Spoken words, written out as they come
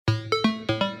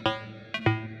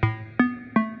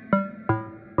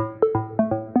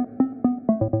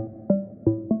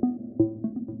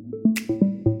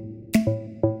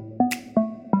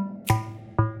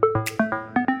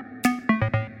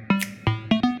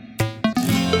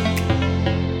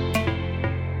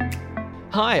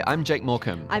Hi, I'm Jake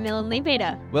Morecambe. I'm Ellen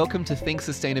Leapeter. Welcome to Think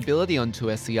Sustainability on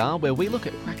 2SER, where we look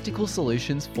at practical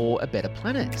solutions for a better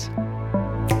planet.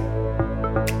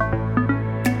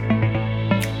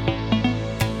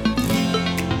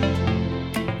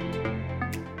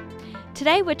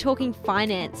 Today we're talking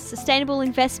finance, sustainable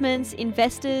investments,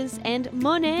 investors and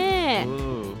money.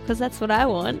 Because that's what I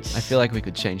want. I feel like we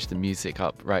could change the music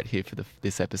up right here for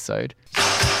this episode.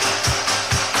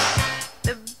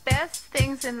 The best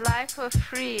things in life are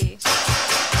free,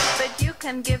 but you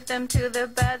can give them to the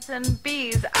birds and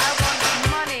bees. I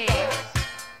want money.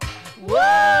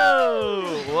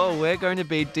 Whoa! Well, we're going to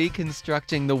be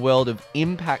deconstructing the world of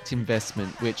impact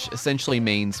investment, which essentially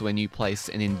means when you place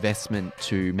an investment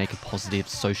to make a positive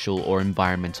social or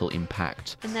environmental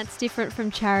impact. And that's different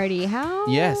from charity. How?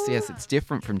 Yes, it's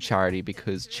different from charity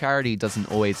because charity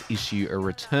doesn't always issue a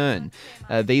return.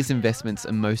 These investments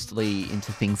are mostly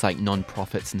into things like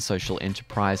non-profits and social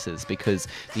enterprises because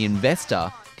the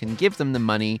investor can give them the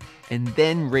money and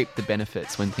then reap the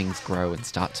benefits when things grow and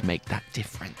start to make that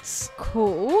difference.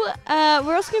 Cool.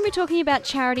 We're also going to be talking about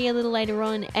charity a little later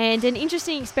on and an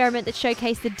interesting experiment that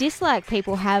showcased the dislike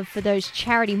people have for those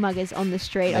charity muggers on the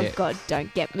street. Yeah. Oh God,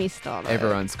 don't get me started.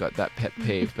 Everyone's got that pet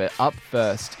peeve. But up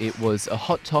first, it was a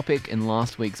hot topic in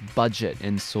last week's budget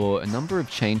and saw a number of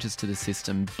changes to the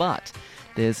system, but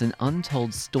there's an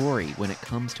untold story when it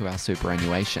comes to our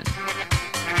superannuation.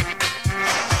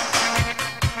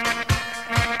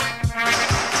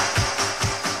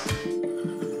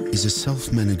 Is a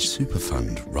self-managed super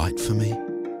fund right for me?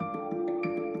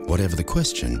 Whatever the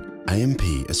question, AMP,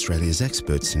 Australia's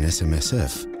experts in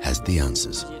SMSF, has the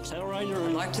answers.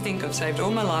 I'd like to think I've saved all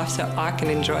my life so I can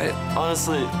enjoy it.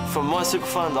 Honestly, from my super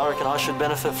fund, I reckon I should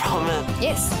benefit from it.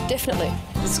 Yes, definitely.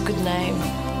 It's a good name.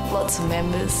 Lots of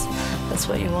members. That's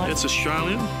what you want. It's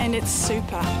Australian. And it's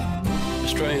super.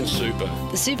 Australian super.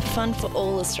 The super fund for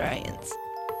all Australians.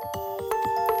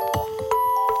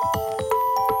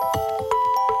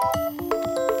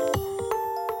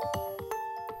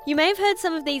 You may have heard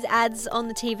some of these ads on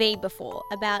the TV before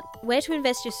about where to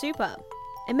invest your super.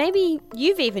 And maybe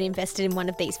you've even invested in one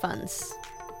of these funds.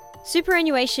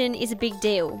 Superannuation is a big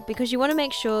deal because you want to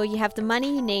make sure you have the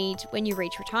money you need when you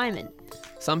reach retirement.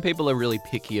 Some people are really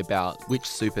picky about which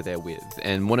super they're with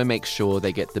and want to make sure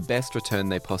they get the best return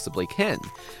they possibly can.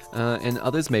 And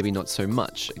others maybe not so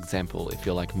much. Example, if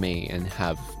you're like me and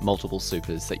have multiple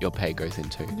supers that your pay goes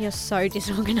into. You're so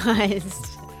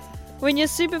disorganised. When your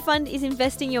super fund is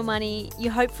investing your money,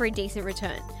 you hope for a decent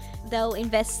return. They'll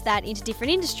invest that into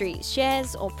different industries,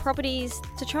 shares or properties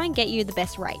to try and get you the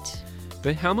best rate.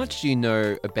 But how much do you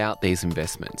know about these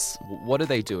investments? What are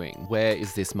they doing? Where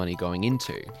is this money going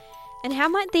into? And how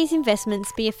might these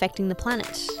investments be affecting the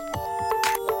planet?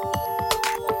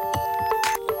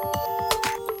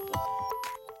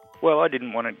 Well, I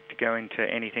didn't want it to go into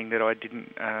anything that I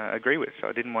didn't agree with. So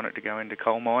I didn't want it to go into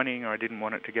coal mining, or I didn't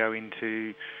want it to go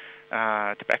into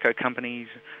tobacco companies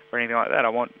or anything like that. I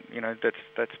want,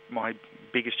 that's my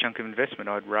biggest chunk of investment.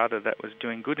 I'd rather that was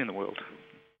doing good in the world.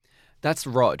 That's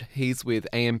Rod. He's with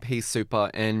AMP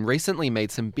Super and recently made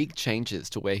some big changes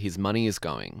to where his money is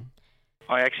going.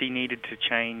 I actually needed to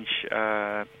change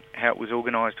how it was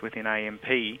organised within AMP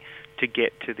to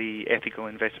get to the ethical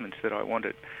investments that I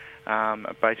wanted.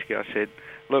 Basically, I said,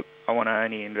 look, I want to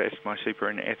only invest my super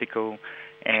in ethical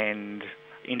and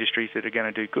industries that are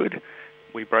going to do good.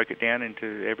 We broke it down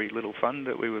into every little fund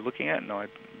that we were looking at, and I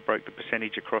broke the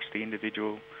percentage across the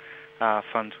individual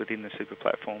funds within the super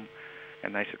platform.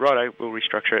 And they said, righto, we'll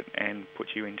restructure it and put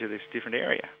you into this different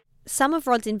area. Some of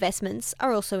Rod's investments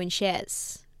are also in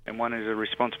shares. And one is a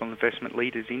Responsible Investment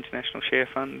Leaders International Share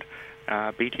Fund,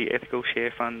 BT Ethical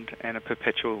Share Fund, and a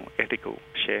Perpetual Ethical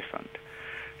Share Fund.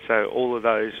 So all of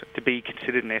those, to be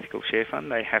considered an ethical share fund,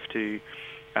 they have to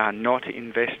not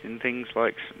invest in things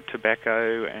like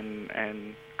tobacco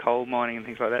and coal mining and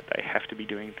things like that. They have to be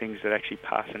doing things that actually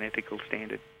pass an ethical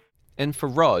standard. And for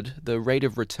Rod, the rate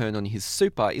of return on his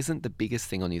super isn't the biggest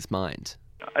thing on his mind.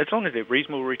 As long as they're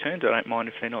reasonable returns, I don't mind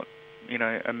if they're not,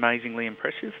 amazingly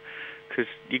impressive, because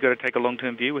you've got to take a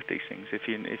long-term view with these things. If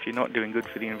you're not doing good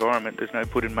for the environment, there's no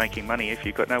point in making money if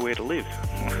you've got nowhere to live.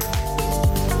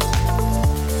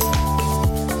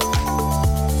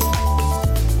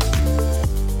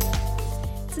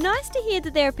 It's nice to hear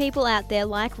that there are people out there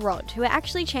like Rod who are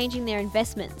actually changing their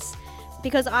investments.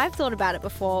 Because I've thought about it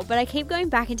before, but I keep going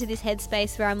back into this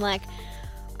headspace where I'm like,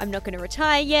 I'm not going to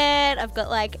retire yet. I've got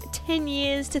like 10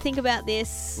 years to think about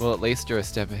this. Well, at least you're a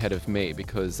step ahead of me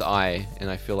because I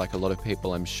feel like a lot of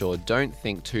people, I'm sure, don't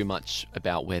think too much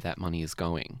about where that money is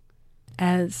going.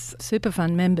 As super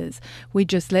fund members, we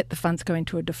just let the funds go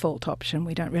into a default option.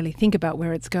 We don't really think about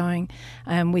where it's going,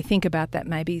 and we think about that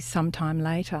maybe sometime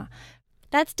later.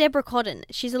 That's Deborah Cotton.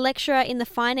 She's a lecturer in the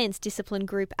finance discipline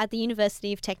group at the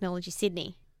University of Technology,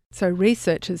 Sydney. So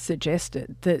research has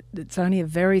suggested that it's only a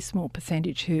very small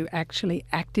percentage who actually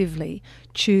actively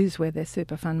choose where their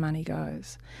super fund money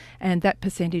goes. And that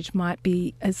percentage might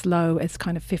be as low as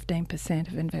kind of 15%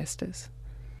 of investors.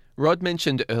 Rod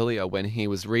mentioned earlier when he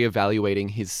was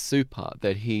reevaluating his super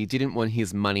that he didn't want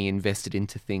his money invested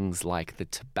into things like the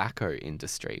tobacco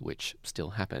industry, which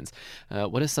still happens.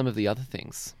 What are some of the other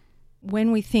things?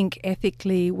 When we think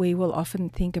ethically, we will often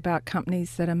think about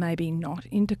companies that are maybe not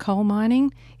into coal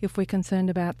mining. If we're concerned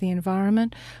about the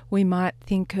environment, we might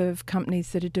think of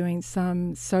companies that are doing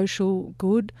some social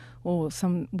good or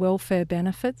some welfare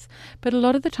benefits. But a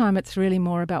lot of the time it's really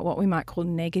more about what we might call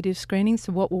negative screening.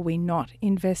 So what will we not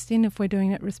invest in if we're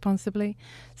doing it responsibly?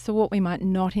 So what we might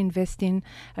not invest in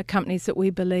are companies that we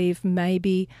believe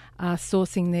maybe are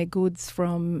sourcing their goods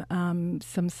from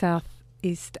some Southeast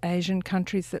Asian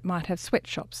countries that might have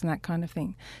sweatshops and that kind of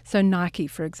thing. So Nike,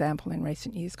 for example, in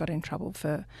recent years got in trouble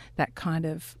for that kind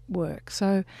of work.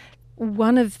 So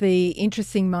one of the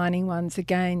interesting mining ones,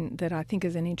 again, that I think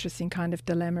is an interesting kind of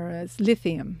dilemma is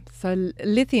lithium. So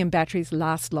lithium batteries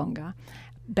last longer.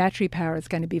 Battery power is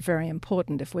going to be very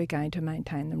important if we're going to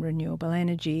maintain the renewable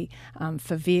energy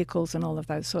for vehicles and all of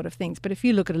those sort of things. But if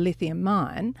you look at a lithium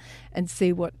mine and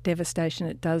see what devastation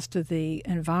it does to the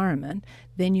environment,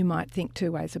 then you might think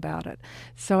two ways about it.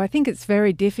 So I think it's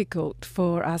very difficult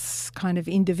for us kind of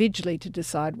individually to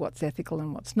decide what's ethical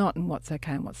and what's not, and what's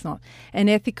okay and what's not. And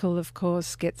ethical, of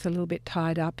course, gets a little bit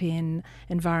tied up in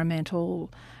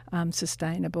environmental,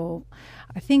 sustainable.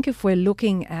 I think if we're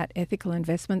looking at ethical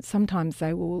investments, sometimes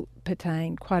they will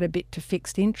pertain quite a bit to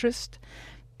fixed interest.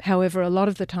 However, a lot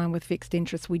of the time with fixed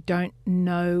interest, we don't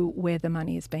know where the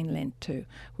money has been lent to.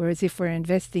 Whereas if we're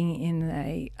investing in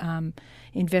a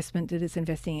investment that is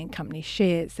investing in company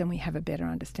shares, then we have a better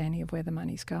understanding of where the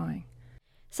money's going.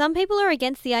 Some people are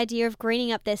against the idea of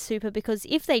greening up their super because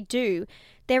if they do,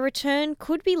 their return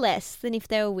could be less than if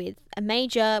they were with a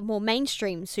major, more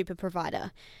mainstream super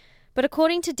provider. But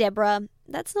according to Deborah,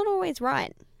 that's not always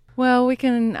right. Well, we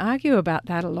can argue about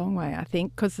that a long way, I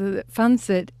think, because the funds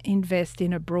that invest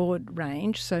in a broad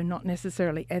range, so not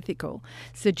necessarily ethical,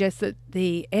 suggest that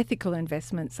the ethical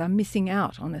investments are missing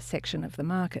out on a section of the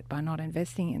market by not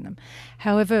investing in them.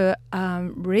 However,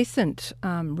 recent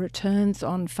returns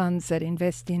on funds that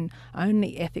invest in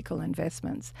only ethical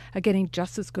investments are getting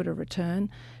just as good a return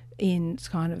in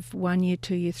kind of 1 year,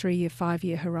 2 year, 3 year, 5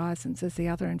 year horizons as the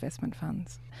other investment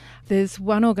funds. There's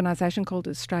one organisation called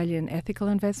Australian Ethical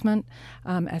Investment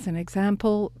as an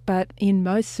example, but in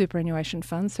most superannuation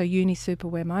funds, so UniSuper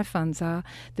where my funds are,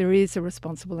 there is a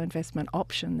responsible investment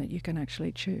option that you can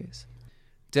actually choose.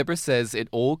 Deborah says it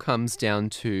all comes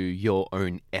down to your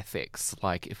own ethics.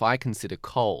 Like if I consider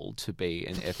coal to be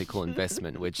an ethical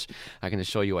investment, which I can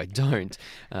assure you I don't,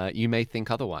 you may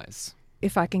think otherwise.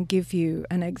 If I can give you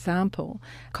an example,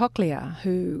 Cochlear,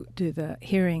 who do the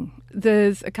hearing,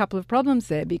 there's a couple of problems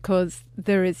there because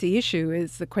there is the issue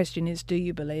is the question is, do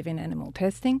you believe in animal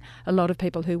testing? A lot of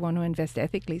people who want to invest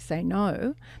ethically say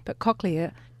no, but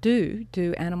Cochlear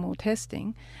do animal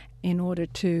testing in order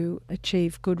to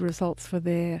achieve good results for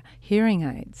their hearing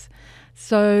aids.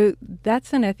 So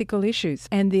that's an ethical issue.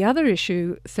 And the other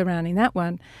issue surrounding that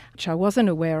one, which I wasn't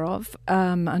aware of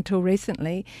until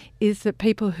recently, is that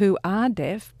people who are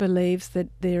deaf believes that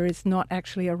there is not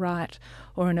actually a right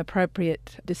or an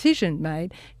appropriate decision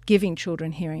made giving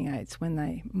children hearing aids when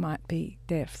they might be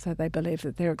deaf. So they believe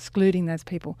that they're excluding those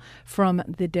people from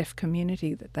the deaf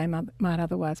community that they might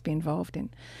otherwise be involved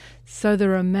in. So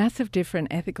there are massive different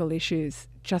ethical issues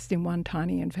just in one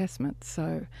tiny investment.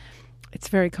 So it's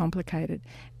very complicated.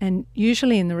 And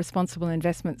usually in the responsible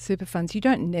investment super funds, you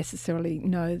don't necessarily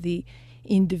know the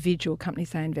individual companies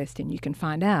they invest in. You can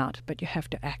find out, but you have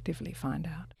to actively find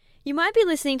out. You might be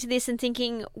listening to this and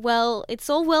thinking, well, it's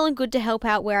all well and good to help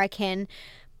out where I can,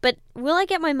 but will I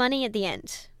get my money at the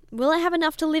end? Will I have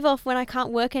enough to live off when I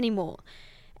can't work anymore?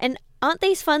 And aren't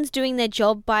these funds doing their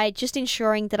job by just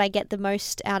ensuring that I get the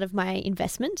most out of my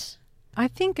investment? I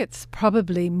think it's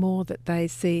probably more that they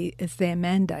see as their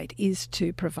mandate is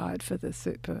to provide for the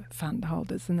super fund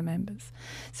holders and the members.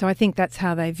 So I think that's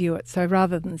how they view it. So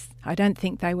rather than, I don't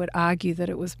think they would argue that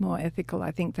it was more ethical.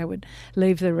 I think they would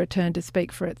leave the return to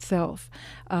speak for itself.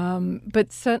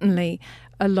 But certainly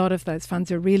a lot of those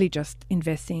funds are really just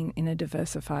investing in a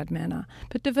diversified manner.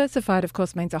 But diversified, of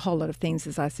course, means a whole lot of things,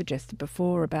 as I suggested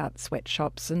before, about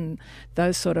sweatshops and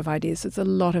those sort of ideas. There's a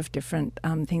lot of different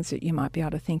things that you might be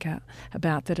able to think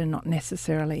about that are not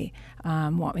necessarily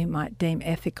what we might deem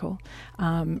ethical.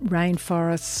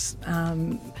 Rainforests,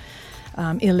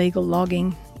 illegal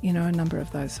logging, a number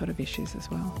of those sort of issues as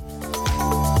well.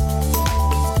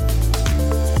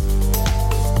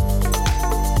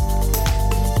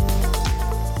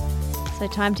 So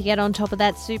time to get on top of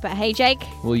that super. Hey, Jake.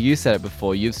 Well, you said it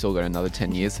before. You've still got another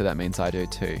 10 years, so that means I do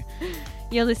too.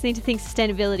 You're listening to Think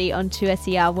Sustainability on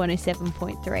 2SER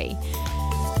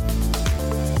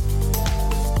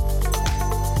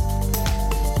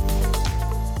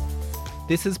 107.3.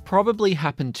 This has probably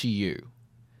happened to you.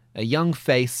 A young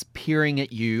face peering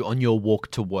at you on your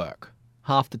walk to work.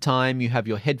 Half the time you have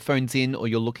your headphones in or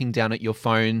you're looking down at your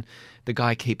phone. The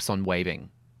guy keeps on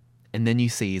waving. And then you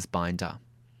see his binder.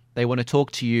 They want to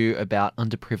talk to you about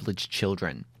underprivileged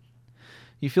children.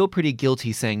 You feel pretty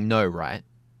guilty saying no, right?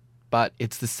 But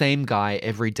it's the same guy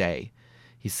every day.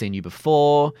 He's seen you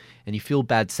before, and you feel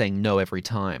bad saying no every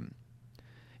time.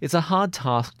 It's a hard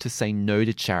task to say no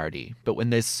to charity, but when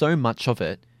there's so much of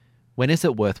it, when is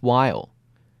it worthwhile?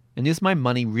 And is my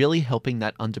money really helping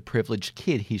that underprivileged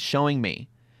kid he's showing me?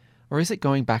 Or is it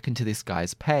going back into this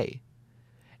guy's pay?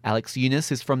 Alex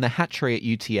Younis is from the Hatchery at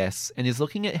UTS and is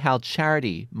looking at how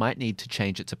charity might need to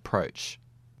change its approach.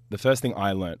 The first thing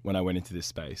I learnt when I went into this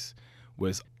space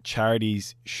was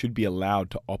charities should be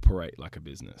allowed to operate like a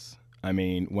business. I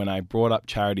mean, when I brought up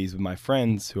charities with my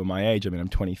friends who are my age, I'm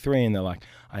 23, and they're like,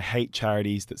 I hate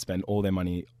charities that spend all their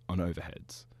money on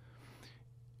overheads.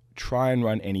 Try and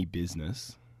run any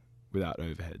business without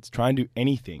overheads. Try and do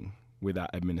anything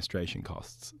without administration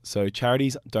costs. So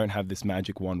charities don't have this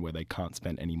magic wand where they can't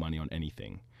spend any money on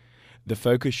anything. The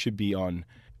focus should be on,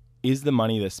 is the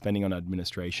money they're spending on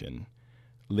administration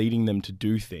leading them to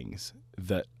do things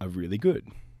that are really good?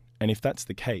 And if that's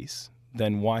the case,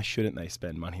 then why shouldn't they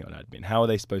spend money on admin? How are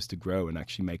they supposed to grow and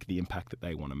actually make the impact that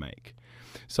they want to make?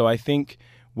 So I think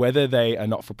whether they are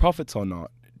not-for-profits or not,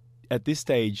 at this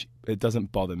stage, it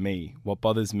doesn't bother me. What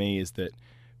bothers me is that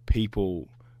people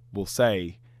will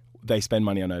say they spend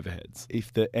money on overheads.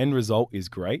 If the end result is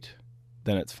great,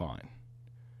 then it's fine.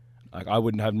 Like, I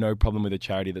wouldn't have no problem with a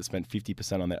charity that spent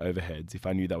 50% on their overheads if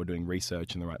I knew they were doing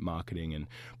research and the right marketing and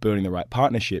building the right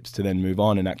partnerships to then move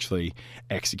on and actually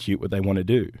execute what they want to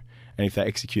do. And if they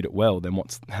execute it well, then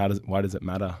why does it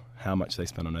matter how much they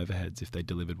spend on overheads if they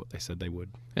delivered what they said they would?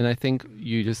 And I think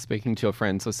you just speaking to your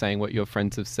friends or saying what your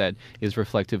friends have said is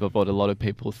reflective of what a lot of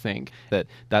people think, that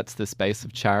that's the space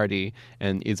of charity,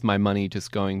 and is my money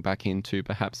just going back in to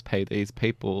perhaps pay these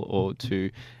people or to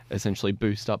essentially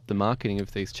boost up the marketing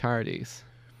of these charities?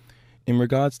 In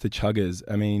regards to chuggers,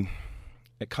 I mean,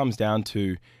 it comes down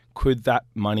to, could that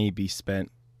money be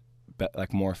spent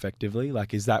more effectively?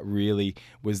 Like, was that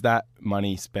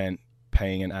money spent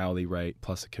paying an hourly rate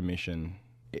plus a commission?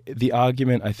 The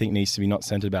argument, I think, needs to be not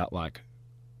centered about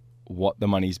what the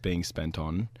money's being spent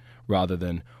on, rather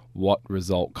than what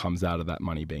result comes out of that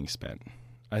money being spent.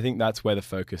 I think that's where the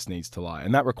focus needs to lie.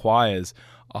 And that requires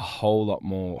a whole lot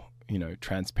more,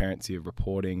 transparency of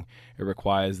reporting. It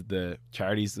requires the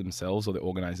charities themselves or the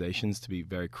organizations to be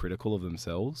very critical of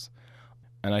themselves.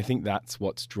 And I think that's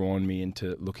what's drawn me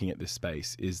into looking at this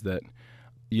space, is that,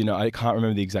 I can't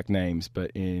remember the exact names,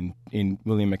 but in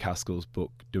William McCaskill's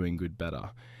book, Doing Good Better,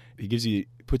 he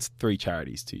puts 3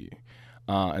 charities to you.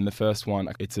 And the first one,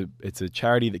 it's a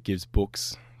charity that gives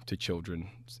books to children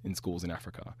in schools in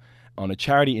Africa. On a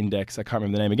charity index, I can't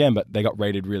remember the name again, but they got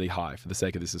rated really high for the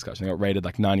sake of this discussion. They got rated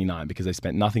 99 because they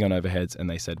spent nothing on overheads, and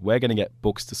they said, we're going to get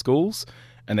books to schools,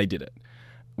 and they did it.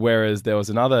 Whereas there was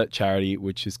another charity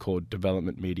which is called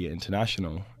Development Media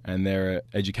International, and they're an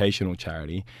educational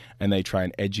charity, and they try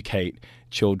and educate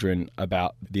children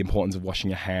about the importance of washing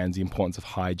your hands, the importance of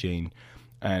hygiene,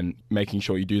 and making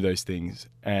sure you do those things.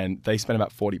 And they spent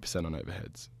about 40% on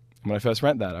overheads. And when I first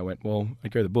read that, I went, well,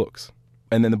 I'd go to the books.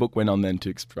 And then the book went on then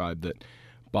to describe that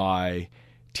by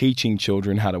teaching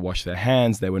children how to wash their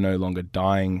hands, they were no longer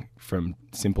dying from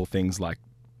simple things like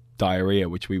diarrhea,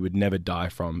 which we would never die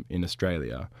from in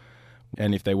Australia.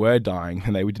 And if they were dying,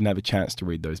 then they didn't have a chance to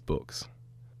read those books.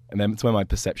 And then it's when my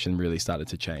perception really started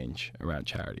to change around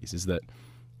charities, is that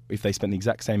if they spent the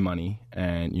exact same money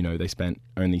and, they spent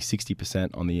only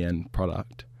 60% on the end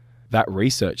product, that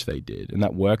research they did and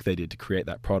that work they did to create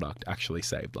that product actually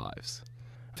saved lives.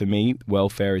 For me,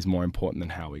 welfare is more important than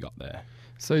how we got there.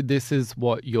 So this is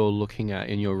what you're looking at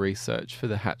in your research for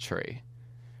the Hatchery?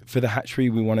 For the Hatchery,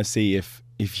 we want to see if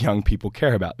young people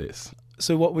care about this.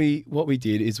 So what we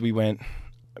did is we went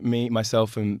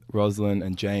myself and Rosalind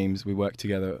and James, we work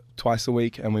together twice a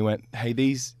week, and we went, hey,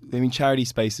 charity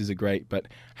spaces are great, but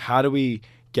how do we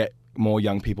get more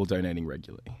young people donating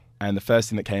regularly? And the first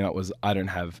thing that came up was, I don't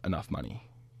have enough money,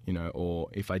 or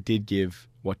if I did give,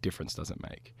 what difference does it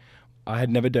make? I had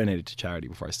never donated to charity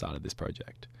before I started this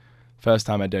project. First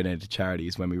time I donated to charity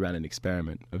is when we ran an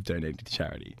experiment of donating to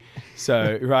charity.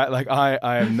 So, right, like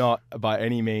I am not by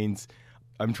any means,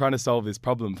 I'm trying to solve this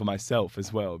problem for myself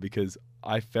as well, because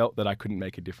I felt that I couldn't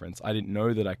make a difference. I didn't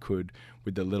know that I could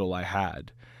with the little I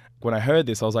had. When I heard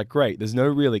this, I was like, great, there's no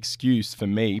real excuse for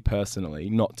me personally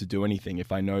not to do anything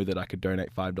if I know that I could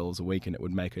donate $5 a week and it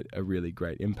would make it a really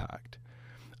great impact.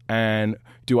 And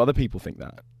do other people think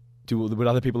that? Would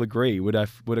other people agree? Would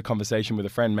a conversation with a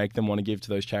friend make them want to give to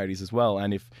those charities as well?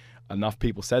 And if enough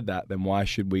people said that, then why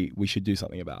should we should do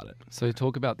something about it? So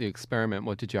talk about the experiment.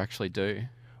 What did you actually do?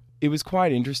 It was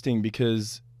quite interesting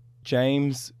because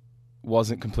James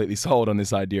wasn't completely sold on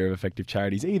this idea of effective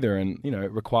charities either, and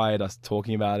it required us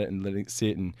talking about it and letting it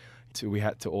sit. And we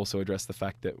had to also address the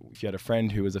fact that if you had a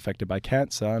friend who was affected by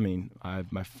cancer,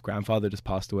 my grandfather just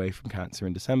passed away from cancer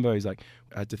in December. He's like,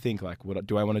 I had to think, like,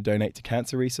 do I want to donate to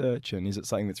cancer research, and is it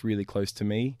something that's really close to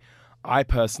me? I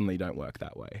personally don't work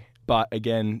that way. But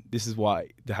again, this is why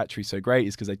the Hatchery is so great,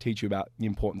 is because they teach you about the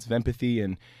importance of empathy,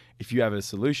 and if you have a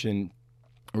solution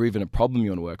or even a problem you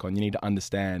want to work on, you need to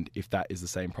understand if that is the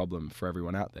same problem for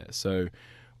everyone out there. So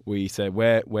we said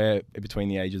we're between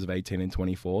the ages of 18 and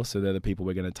 24, so they're the people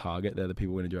we're going to target. They're the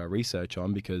people we're going to do our research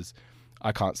on, because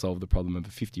I can't solve the problem of a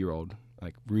 50-year-old,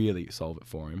 like really solve it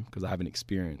for him, because I haven't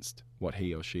experienced what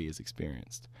he or she has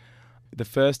experienced. The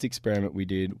first experiment we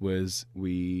did was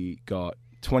we got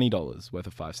 $20 worth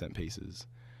of 5-cent pieces,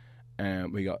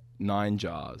 and we got 9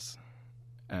 jars,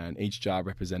 and each jar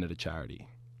represented a charity.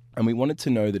 And we wanted to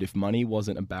know that if money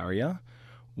wasn't a barrier,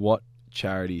 what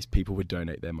charities people would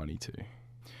donate their money to.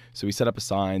 So we set up a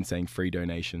sign saying free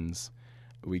donations.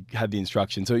 We had the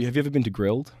instructions. So have you ever been to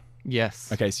Grilled?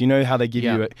 Yes. Okay, so you know how they give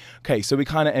you it. Okay, so we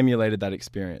kind of emulated that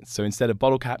experience. So instead of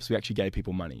bottle caps, we actually gave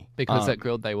people money. Because at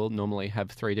Grilled, they will normally have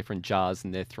 3 different jars,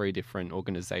 and they're 3 different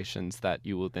organizations that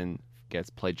you will then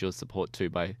pledge your support to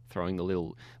by throwing the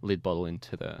little lid bottle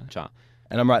into the jar.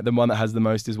 And I'm right, the one that has the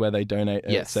most is where they donate.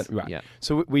 Yes. Right. Yeah.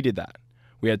 So we did that.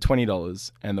 We had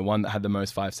 $20, and the one that had the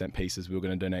most 5-cent pieces, we were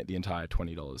going to donate the entire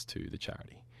 $20 to the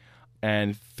charity.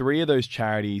 And 3 of those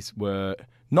charities were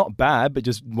not bad, but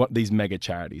just these mega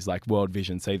charities like World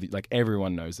Vision, like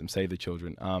everyone knows them, Save the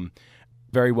Children.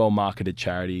 Very well marketed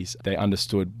charities. They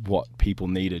understood what people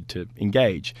needed to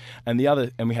engage. And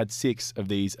we had 6 of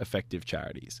these effective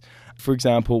charities. For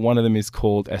example, one of them is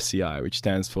called SCI, which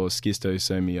stands for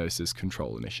Schistosomiasis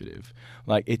Control Initiative.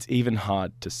 Like, it's even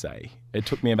hard to say. It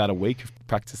took me about a week of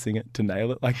practicing it to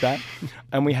nail it like that.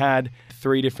 And we had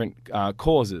 3 different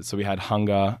causes. So we had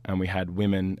hunger, and we had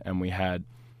women, and we had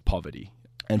poverty.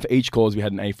 And for each cause, we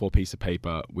had an A4 piece of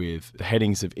paper with the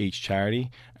headings of each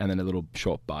charity and then a little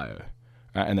short bio.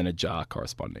 And then a jar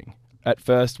corresponding. At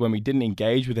first, when we didn't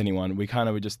engage with anyone, we kind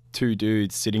of were just 2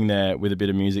 dudes sitting there with a bit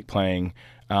of music playing,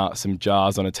 some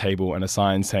jars on a table and a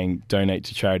sign saying donate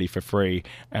to charity for free.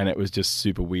 And it was just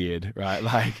super weird, right?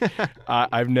 Like,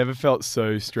 I've never felt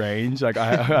so strange. Like,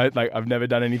 I've never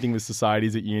done anything with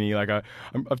societies at uni. Like,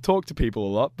 I've talked to people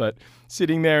a lot, but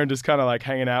sitting there and just kind of like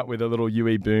hanging out with a little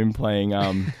Yui Boom playing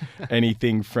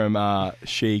anything from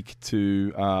Chic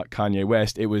to Kanye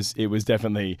West, it was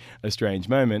definitely a strange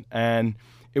moment. And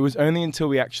it was only until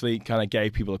we actually kind of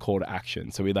gave people a call to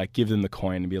action. So we'd like give them the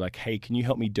coin and be like, hey, can you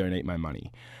help me donate my money?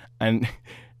 And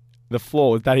the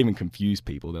flaw, that even confused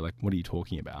people. They're like, what are you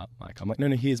talking about? Like, I'm like, no,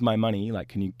 here's my money. Like,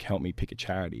 can you help me pick a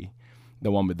charity? The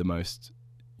one with the most,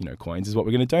 coins is what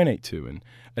we're going to donate to. And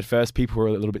at first people were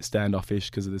a little bit standoffish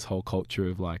because of this whole culture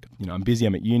of like, I'm busy,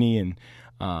 I'm at uni, and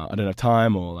I don't have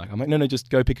time, or like, I'm like, no, just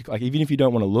go pick, like, even if you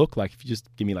don't want to look, like, if you just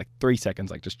give me like 3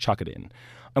 seconds, like, just chuck it in.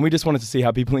 And we just wanted to see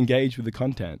how people engage with the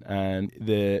content. And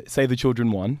the Save the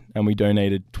Children won, and we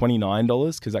donated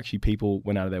 $29 because actually 3 people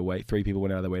went out of their way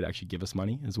to actually give us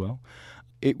money as well.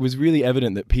 It was really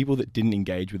evident that people that didn't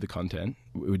engage with the content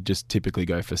would just typically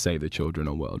go for Save the Children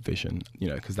or World Vision,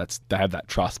 because they have that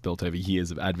trust built over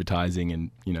years of advertising, and,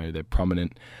 they're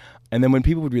prominent. And then when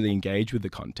people would really engage with the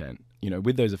content,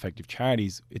 with those effective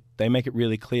charities, they make it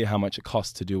really clear how much it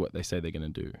costs to do what they say they're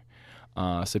going to do.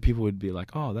 So people would be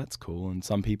like, oh, that's cool. And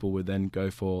some people would then go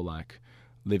for like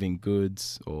Living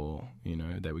Goods, or,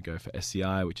 they would go for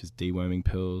SCI, which is deworming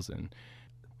pills. And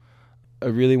I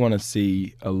really want to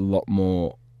see a lot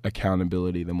more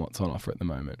accountability than what's on offer at the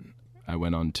moment. I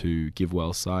went on to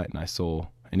GiveWell's site and I saw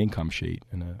an income sheet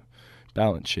and a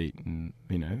balance sheet, and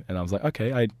and I was like,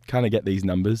 okay, I kind of get these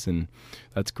numbers, and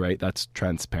that's great. That's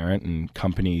transparent, and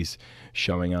companies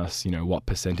showing us, what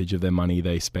percentage of their money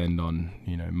they spend on,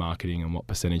 marketing, and what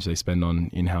percentage they spend on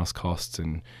in-house costs,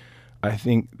 and I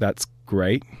think that's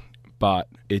great, but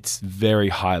it's very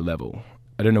high level.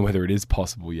 I don't know whether it is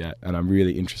possible yet, and I'm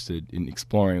really interested in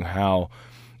exploring how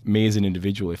me as an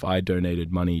individual, if I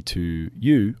donated money to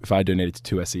you, if I donated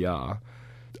to 2SER,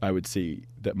 I would see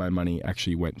that my money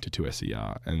actually went to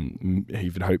 2SER, and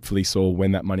even hopefully saw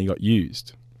when that money got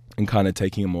used, and kind of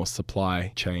taking a more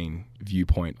supply chain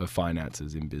viewpoint of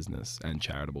finances in business and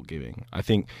charitable giving. I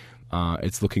think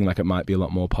it's looking like it might be a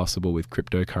lot more possible with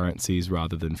cryptocurrencies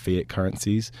rather than fiat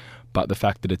currencies, but the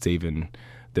fact that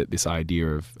that this idea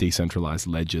of decentralized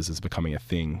ledgers is becoming a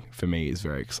thing for me is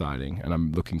very exciting, and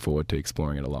I'm looking forward to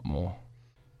exploring it a lot more.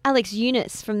 Alex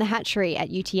Eunice from the Hatchery at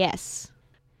UTS.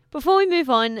 Before we move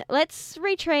on, let's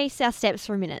retrace our steps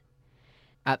for a minute.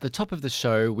 At the top of the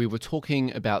show, we were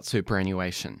talking about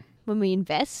superannuation. When we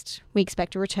invest, we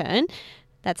expect a return.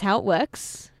 That's how it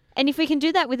works. And if we can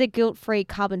do that with a guilt-free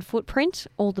carbon footprint,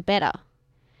 all the better.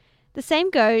 The same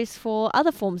goes for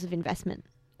other forms of investment.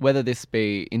 Whether this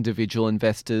be individual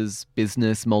investors,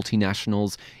 business,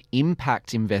 multinationals,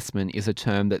 impact investment is a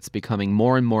term that's becoming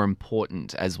more and more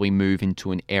important as we move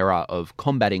into an era of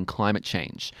combating climate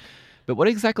change. But what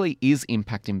exactly is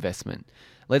impact investment?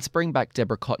 Let's bring back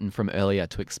Deborah Cotton from earlier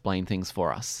to explain things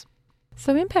for us.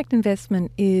 So impact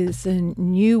investment is a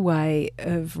new way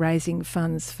of raising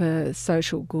funds for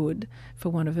social good, for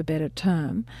want of a better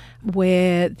term,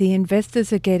 where the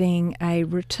investors are getting a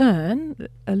return,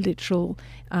 a literal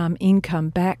income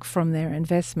back from their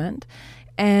investment,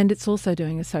 and it's also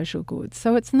doing a social good.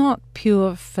 So it's not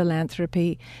pure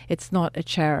philanthropy, it's not a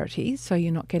charity, so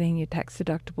you're not getting your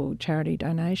tax-deductible charity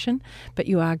donation, but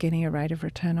you are getting a rate of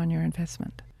return on your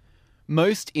investment.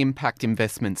 Most impact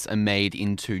investments are made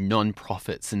into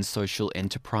non-profits and social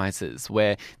enterprises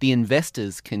where the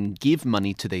investors can give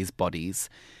money to these bodies,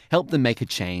 help them make a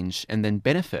change, and then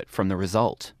benefit from the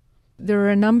result. There are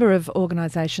a number of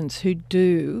organisations who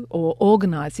do, or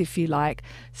organise, if you like,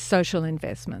 social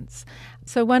investments.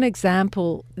 So one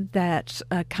example that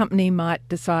a company might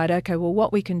decide, okay, well,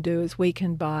 what we can do is we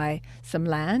can buy some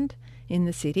land in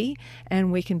the city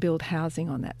and we can build housing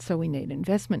on that. So we need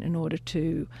investment in order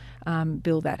to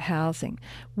build that housing.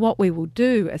 What we will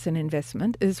do as an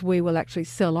investment is we will actually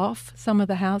sell off some of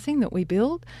the housing that we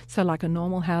build, so like a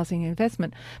normal housing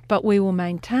investment, but we will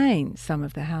maintain some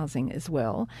of the housing as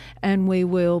well, and we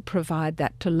will provide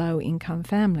that to low-income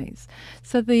families.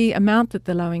 So the amount that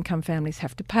the low-income families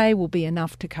have to pay will be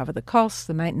enough to cover the costs,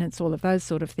 the maintenance, all of those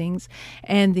sort of things,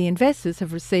 and the investors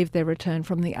have received their return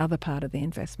from the other part of the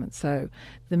investment. So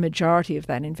the majority of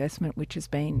that investment, which has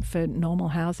been for normal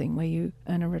housing where you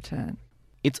earn a return.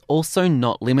 It's also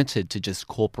not limited to just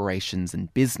corporations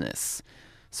and business.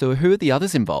 So who are the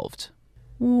others involved?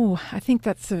 Oh, I think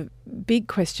that's a big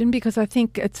question because I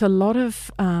think it's a lot of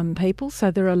people.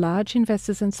 So there are large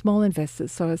investors and small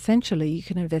investors. So essentially you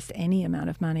can invest any amount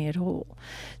of money at all.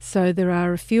 So there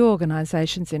are a few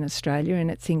organisations in Australia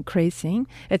and it's increasing.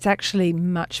 It's actually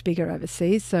much bigger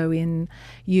overseas. So in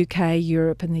UK,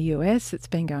 Europe and the US, it's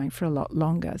been going for a lot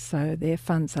longer. So their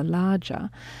funds are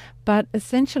larger. But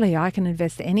essentially, I can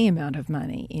invest any amount of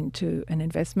money into an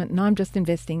investment, and I'm just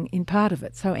investing in part of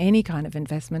it. So any kind of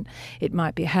investment, it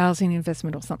might be a housing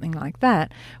investment or something like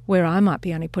that, where I might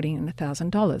be only putting in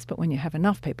 $1,000. But when you have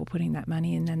enough people putting that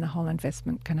money in, then the whole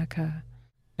investment can occur.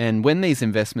 And when these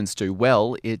investments do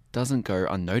well, it doesn't go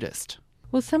unnoticed.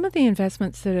 Well, some of the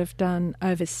investments that have done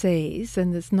overseas,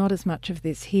 and there's not as much of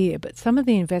this here, but some of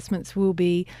the investments will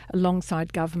be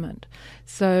alongside government.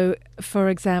 So, for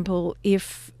example,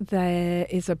 if there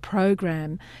is a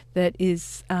program that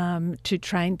is to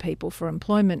train people for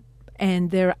employment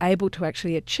and they're able to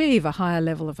actually achieve a higher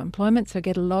level of employment, so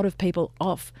get a lot of people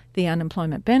off the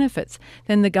unemployment benefits,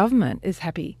 then the government is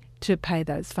happy to pay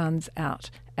those funds out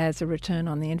as a return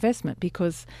on the investment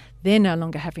because they're no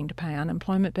longer having to pay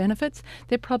unemployment benefits.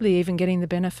 They're probably even getting the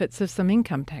benefits of some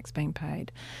income tax being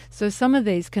paid. So some of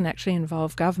these can actually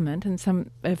involve government, and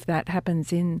some of that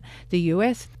happens in the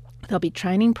US. There'll be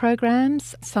training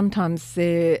programs. Sometimes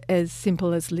they're as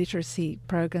simple as literacy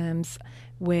programs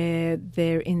where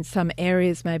they're in some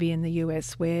areas, maybe in the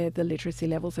US, where the literacy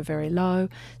levels are very low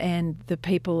and the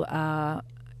people are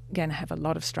going to have a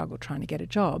lot of struggle trying to get a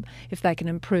job. If they can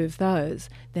improve those,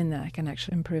 then they can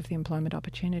actually improve the employment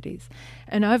opportunities.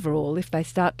 And overall, if they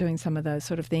start doing some of those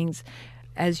sort of things,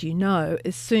 as you know,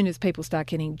 as soon as people start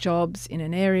getting jobs in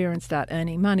an area and start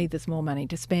earning money, there's more money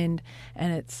to spend,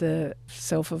 and it's a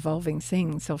self-evolving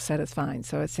thing, self-satisfying.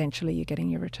 So essentially you're getting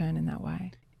your return in that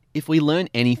way. If we learn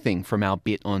anything from our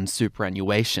bit on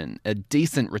superannuation, a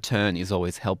decent return is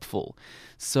always helpful.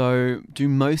 So, do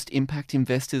most impact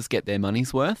investors get their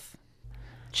money's worth?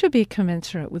 It should be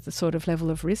commensurate with the sort of level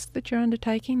of risk that you're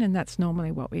undertaking, and that's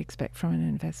normally what we expect from an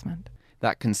investment.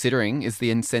 That considering, is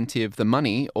the incentive the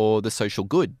money or the social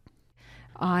good?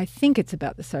 I think it's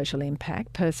about the social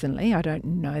impact, personally. I don't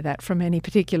know that from any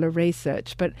particular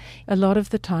research, but a lot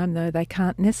of the time, though, they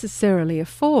can't necessarily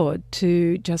afford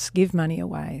to just give money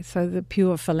away. So the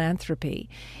pure philanthropy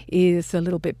is a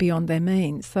little bit beyond their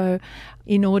means. So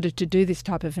in order to do this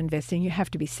type of investing, you have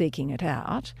to be seeking it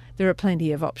out. There are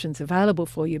plenty of options available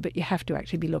for you, but you have to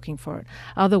actually be looking for it.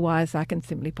 Otherwise, I can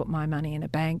simply put my money in a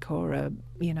bank or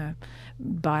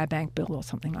buy a bank bill or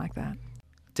something like that.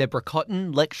 Deborah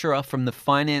Cotton, lecturer from the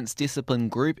Finance Discipline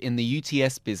Group in the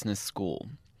UTS Business School.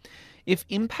 If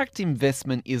impact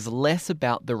investment is less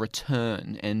about the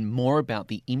return and more about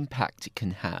the impact it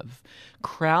can have,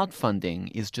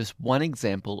 crowdfunding is just one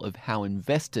example of how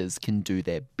investors can do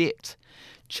their bit.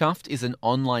 Chuffed is an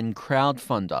online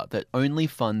crowdfunder that only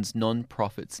funds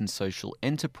non-profits and social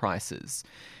enterprises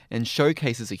and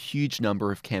showcases a huge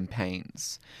number of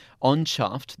campaigns. On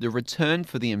Chuffed, the return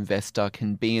for the investor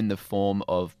can be in the form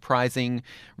of pricing,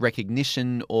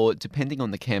 recognition, or, depending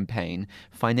on the campaign,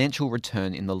 financial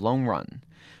return in the long run.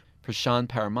 Prashant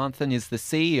Paramanthan is the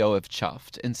CEO of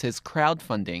Chuffed and says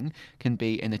crowdfunding can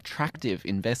be an attractive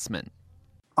investment.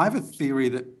 I have a theory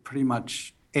that pretty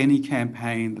much any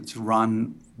campaign that's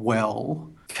run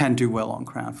well can do well on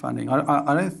crowdfunding.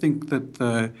 I don't think that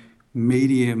the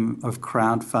medium of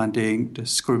crowdfunding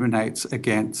discriminates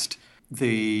against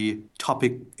the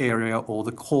topic area or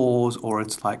the cause, or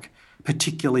it's like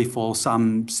particularly for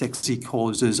some sexy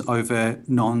causes over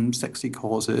non-sexy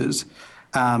causes.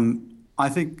 I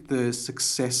think the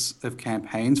success of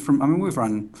campaigns we've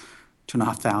run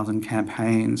 2,500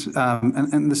 campaigns,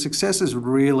 and the success is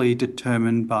really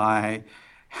determined by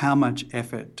how much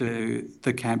effort do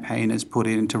the campaigners put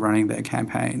into running their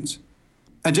campaigns.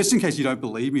 And just in case you don't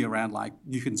believe me around,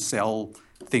 you can sell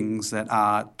things that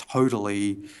are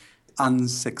totally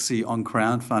unsexy on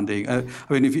crowdfunding.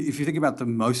 If you think about the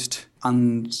most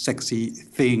unsexy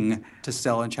thing to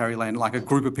sell in charity land, like a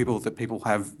group of people that people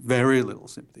have very little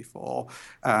sympathy for,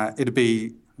 it'd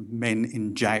be men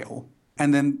in jail.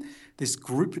 And then this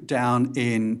group down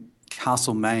in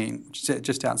Castlemaine,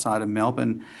 just outside of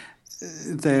Melbourne,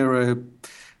 they're a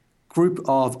group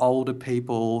of older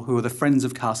people who are the Friends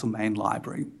of Castlemaine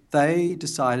Library. They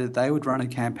decided they would run a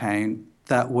campaign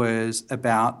that was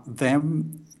about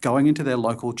them going into their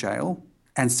local jail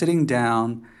and sitting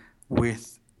down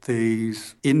with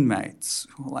these inmates,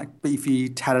 like beefy,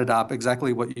 tatted up,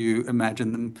 exactly what you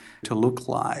imagine them to look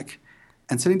like,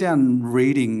 and sitting down and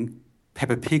reading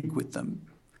Peppa Pig with them.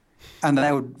 And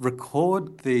they would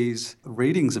record these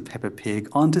readings of Peppa Pig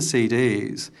onto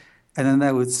CDs, and then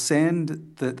they would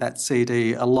send that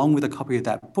CD along with a copy of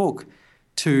that book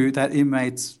to that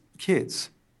inmate's kids,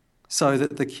 so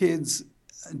that the kids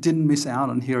didn't miss out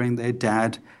on hearing their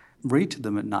dad read to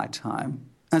them at night time.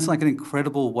 And it's like an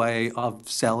incredible way of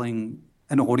selling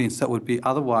an audience that would be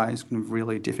otherwise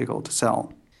really difficult to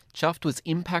sell. Chuffed was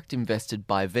impact invested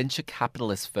by venture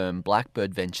capitalist firm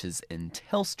Blackbird Ventures and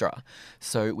Telstra.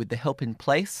 So with the help in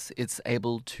place, it's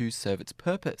able to serve its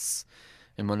purpose.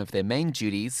 And one of their main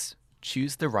duties,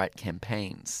 choose the right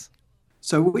campaigns.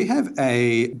 So we have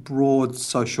a broad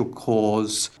social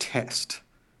cause test.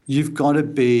 You've got to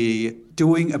be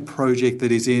doing a project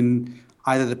that is in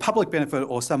either the public benefit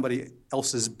or somebody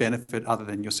else's benefit other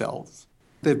than yourself.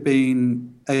 There have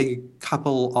been a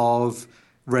couple of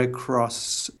Red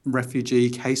Cross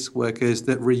refugee caseworkers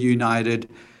that reunited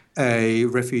a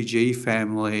refugee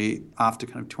family after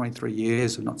 23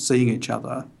 years of not seeing each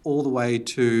other, all the way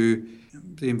to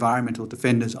the Environmental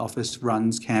Defenders Office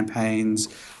runs campaigns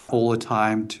all the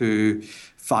time to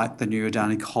fight the New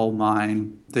Adani coal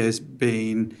mine. There's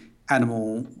been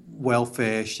animal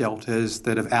welfare shelters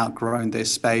that have outgrown their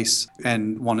space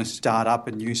and want to start up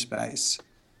a new space.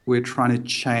 We're trying to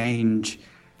change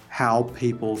how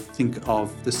people think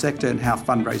of the sector and how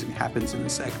fundraising happens in the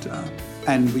sector.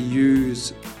 And we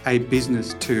use a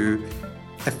business to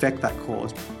affect that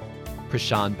cause.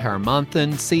 Prashant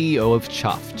Paramanthan, CEO of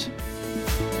Chuffed.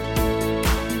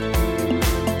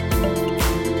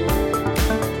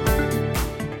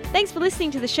 Thanks for listening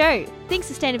to the show. Think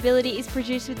Sustainability is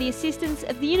produced with the assistance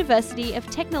of the University of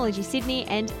Technology Sydney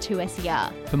and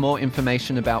 2SER. For more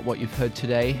information about what you've heard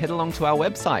today, head along to our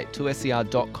website,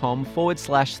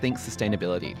 2ser.com/Think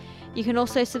Sustainability. You can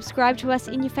also subscribe to us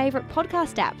in your favourite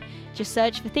podcast app. Just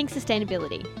search for Think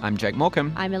Sustainability. I'm Jake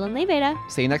Morecambe. I'm Ellen Leabeater.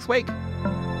 See you next week.